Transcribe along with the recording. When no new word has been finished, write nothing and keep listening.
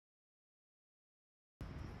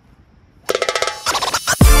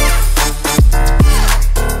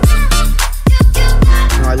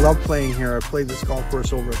playing here. I've played this golf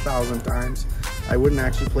course over 1,000 times. I wouldn't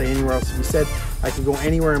actually play anywhere else. If you said I could go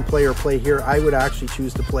anywhere and play or play here, I would actually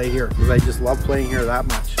choose to play here because I just love playing here that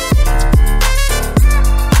much.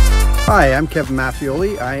 Hi, I'm Kevin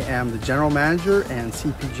Mattioli. I am the General Manager and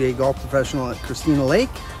CPGA Golf Professional at Christina Lake.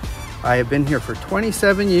 I have been here for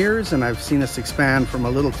 27 years and I've seen us expand from a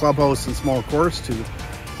little clubhouse and small course to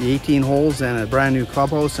the 18 holes and a brand new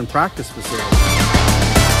clubhouse and practice facility.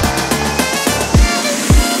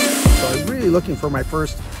 So I was really looking for my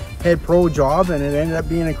first head pro job and it ended up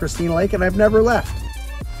being in Christina Lake and I've never left.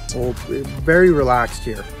 So very relaxed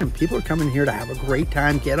here. And people are coming here to have a great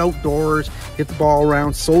time, get outdoors, hit the ball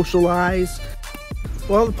around, socialize.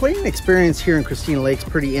 Well, the playing experience here in Christina Lake is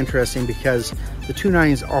pretty interesting because the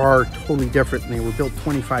 2.9s are totally different and they were built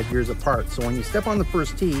 25 years apart. So when you step on the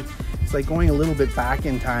first tee, it's like going a little bit back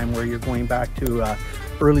in time where you're going back to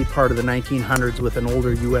early part of the 1900s with an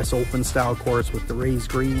older US Open style course with the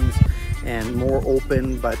raised greens and more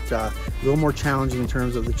open, but a little more challenging in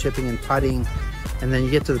terms of the chipping and putting. And then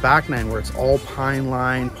you get to the back nine where it's all pine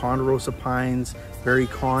line, Ponderosa pines, very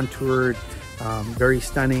contoured, very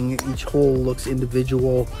stunning. Each hole looks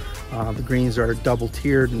individual. The greens are double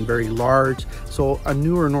tiered and very large. So a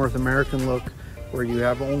newer North American look where you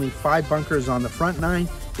have only 5 bunkers on the front nine,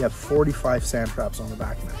 you have 45 sand traps on the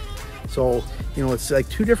back nine. So, you know, it's like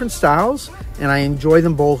 2 different styles and I enjoy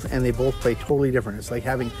them both and they both play totally different. It's like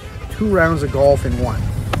having 2 rounds of golf in one.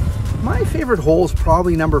 My favorite hole is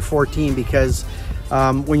probably number 14 because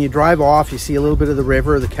when you drive off, you see a little bit of the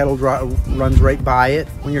river. The Kettle runs right by it.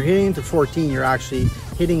 When you're hitting into 14, you're actually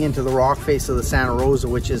hitting into the rock face of the Santa Rosa,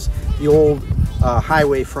 which is the old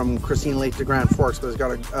highway from Christina Lake to Grand Forks, but it's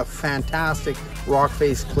got a fantastic rock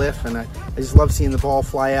face cliff, and I just love seeing the ball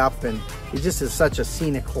fly up, and it just is such a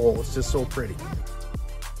scenic hole. It's just so pretty.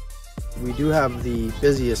 We do have the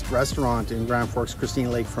busiest restaurant in Grand Forks, Christina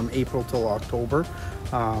Lake, from April till October.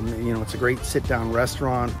 You know, it's a great sit-down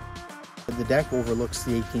restaurant. The deck overlooks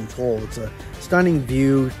the 18th hole. It's a stunning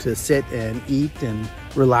view to sit and eat and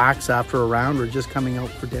relax after a round or just coming out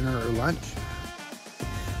for dinner or lunch.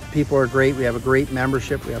 People are great. We have a great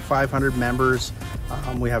membership. We have 500 members.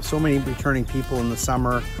 We have so many returning people in the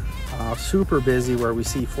summer. Super busy where we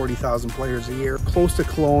see 40,000 players a year. Close to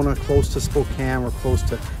Kelowna, close to Spokane, we're close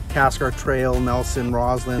to Cascar Trail, Nelson,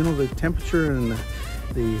 Roslyn. You know, the temperature and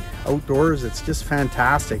the outdoors, it's just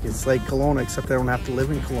fantastic. It's like Kelowna, except I don't have to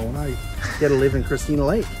live in Kelowna. I get to live in Christina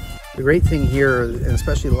Lake. The great thing here, and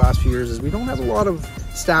especially the last few years, is we don't have a lot of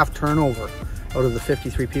staff turnover. Out of the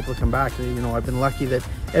 53 people that come back, you know, I've been lucky that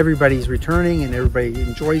everybody's returning and everybody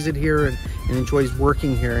enjoys it here and enjoys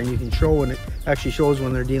working here, and you can show, and it actually shows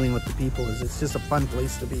when they're dealing with the people, is it's just a fun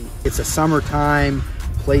place to be. It's a summertime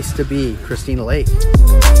place to be, Christina Lake.